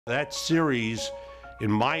That series, in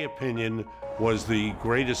my opinion, was the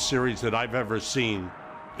greatest series that I've ever seen.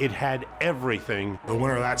 It had everything. The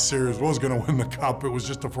winner of that series was going to win the cup. It was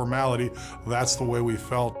just a formality. That's the way we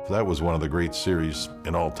felt. That was one of the great series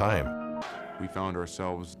in all time. We found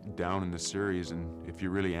ourselves down in the series, and if you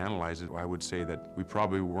really analyze it, I would say that we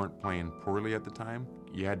probably weren't playing poorly at the time.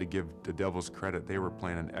 You had to give the Devils credit. They were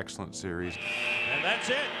playing an excellent series. And that's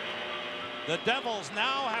it. The Devils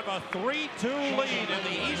now have a 3-2 lead in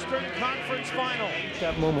the Eastern Conference Final.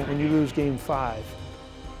 That moment when you lose Game 5,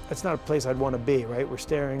 that's not a place I'd want to be, right? We're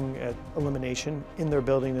staring at elimination in their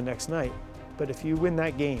building the next night. But if you win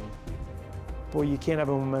that game, boy, you can't have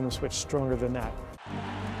a momentum switch stronger than that.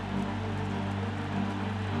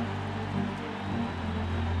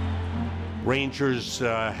 Rangers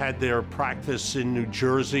had their practice in New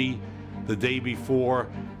Jersey the day before,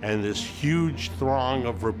 and this huge throng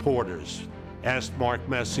of reporters asked Mark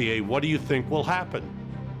Messier, "What do you think will happen?"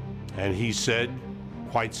 And he said,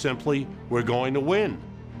 quite simply, "We're going to win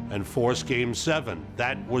and force Game 7.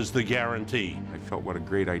 That was the guarantee. I felt what a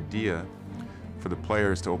great idea for the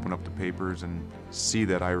players to open up the papers and see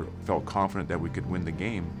that I felt confident that we could win the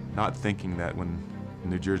game, not thinking that when the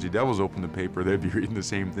New Jersey Devils opened the paper, they'd be reading the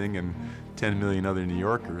same thing and 10 million other New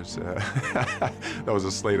Yorkers. That was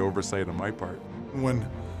a slight oversight on my part. When,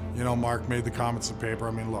 you know, Mark made the comments in the paper,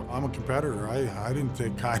 I mean, look, I'm a competitor. I didn't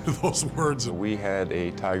take kind of those words. We had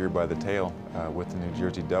a tiger by the tail with the New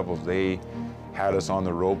Jersey Devils. They had us on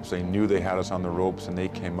the ropes. They knew they had us on the ropes, and they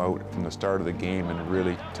came out from the start of the game and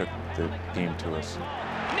really took the game to us.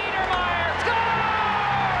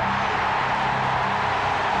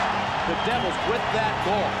 The Devils, with that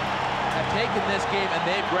goal, have taken this game and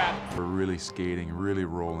they've grabbed. We're really skating, really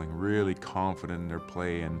rolling, really confident in their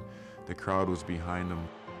play, and the crowd was behind them.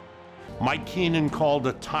 Mike Keenan called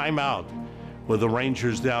a timeout with the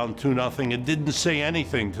Rangers down 2-0 and didn't say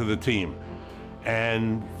anything to the team.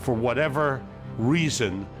 And for whatever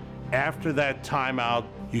reason, after that timeout,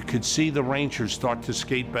 you could see the Rangers start to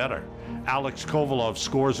skate better. Alex Kovalov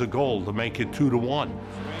scores a goal to make it 2-1.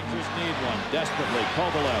 Rangers need one desperately.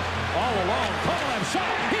 Kovalev all alone. Kovalev shot.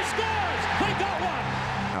 He scores. They got one.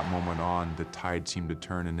 That moment on, the tide seemed to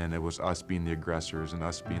turn, and then it was us being the aggressors and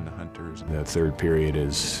us being the hunters. The third period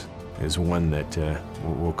is one that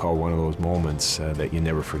we'll call one of those moments that you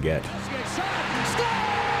never forget.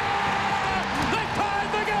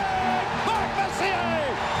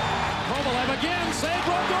 Again, save,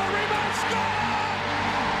 roll, goal, rebound, score!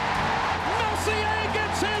 Messier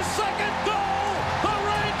gets his second goal. The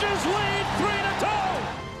Rangers lead 3-2.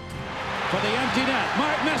 For the empty net,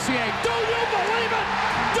 Mark Messier. Do you believe it?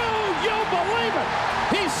 Do you believe it?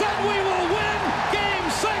 He said we will win Game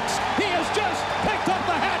 6. He has just picked up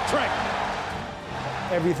the hat trick.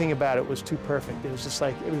 Everything about it was too perfect. It was just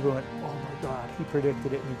like everyone went, oh my God, he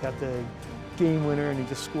predicted it, and he got the game winner, and he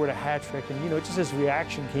just scored a hat trick. And, you know, just his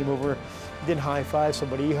reaction came over. He didn't high-five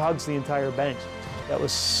somebody. He hugs the entire bench. That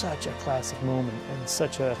was such a classic moment and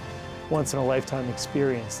such a once-in-a-lifetime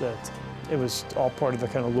experience that it was all part of the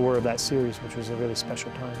kind of lore of that series, which was a really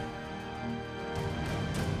special time.